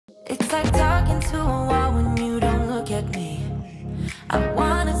It's like talking to a wall when you don't look at me. I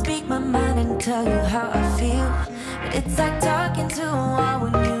wanna speak my mind and tell you how I feel, but it's like talking to a wall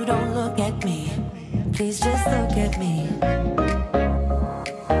when you don't look at me. Please just look at me.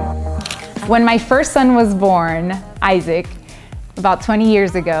 When my first son was born, Isaac, about 20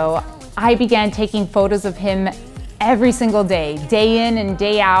 years ago, I began taking photos of him every single day in and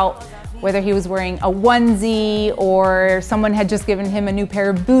day out, whether he was wearing a onesie or someone had just given him a new pair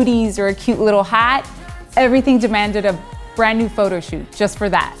of booties or a cute little hat. Everything demanded a brand new photo shoot just for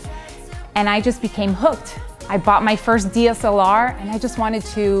that. And I just became hooked. I bought my first DSLR and I just wanted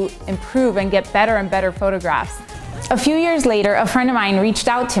to improve and get better and better photographs. A few years later, a friend of mine reached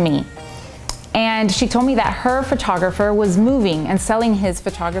out to me and she told me that her photographer was moving and selling his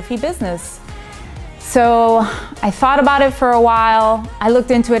photography business. So I thought about it for a while. I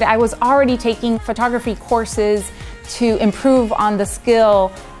looked into it. I was already taking photography courses to improve on the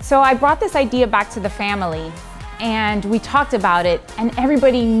skill. So I brought this idea back to the family and we talked about it, and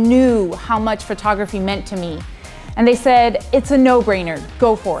everybody knew how much photography meant to me. And they said, it's a no-brainer,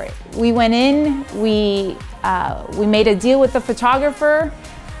 go for it. We went in, we made a deal with the photographer,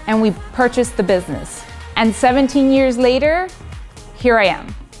 and we purchased the business. And 17 years later, here I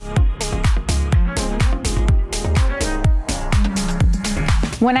am.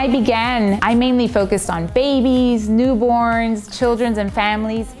 When I began, I mainly focused on babies, newborns, children, and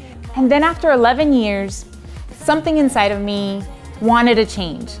families. And then after 11 years, something inside of me wanted a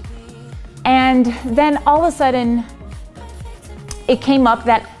change. And then all of a sudden, it came up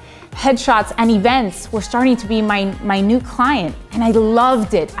that headshots and events were starting to be my new client. And I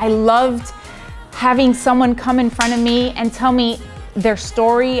loved it. I loved having someone come in front of me and tell me their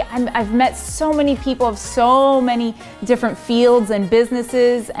story. I've met so many people of so many different fields and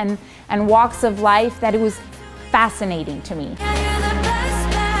businesses and walks of life that it was fascinating to me.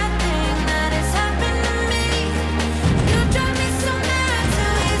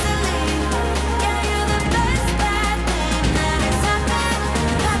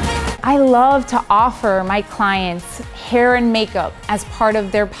 I love to offer my clients hair and makeup as part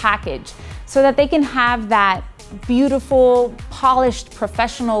of their package so that they can have that beautiful, polished,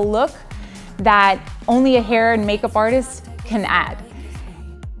 professional look that only a hair and makeup artist can add.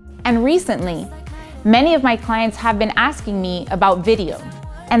 And recently, many of my clients have been asking me about video.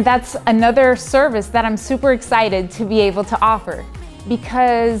 And that's another service that I'm super excited to be able to offer,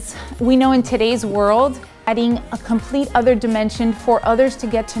 because we know in today's world, adding a complete other dimension for others to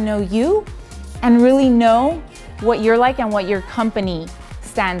get to know you and really know what you're like and what your company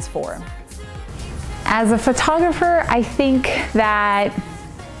stands for. As a photographer, I think that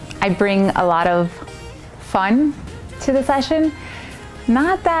I bring a lot of fun to the session.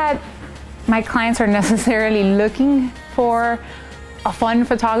 Not that my clients are necessarily looking for a fun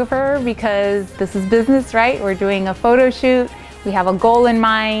photographer, because this is business, right? We're doing a photo shoot, we have a goal in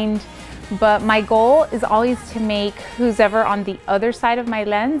mind. But my goal is always to make who's ever on the other side of my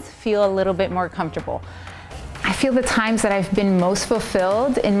lens feel a little bit more comfortable. I feel the times that I've been most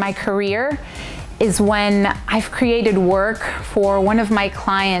fulfilled in my career is when I've created work for one of my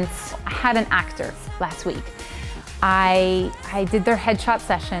clients. I had an actor last week. I did their headshot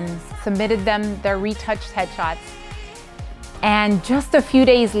session, submitted them their retouched headshots, and just a few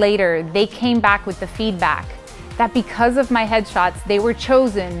days later, they came back with the feedback that because of my headshots, they were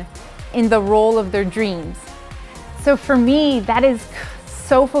chosen in the role of their dreams. So for me, that is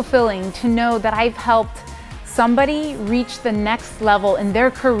so fulfilling to know that I've helped somebody reach the next level in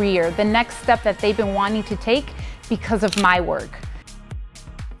their career, the next step that they've been wanting to take because of my work.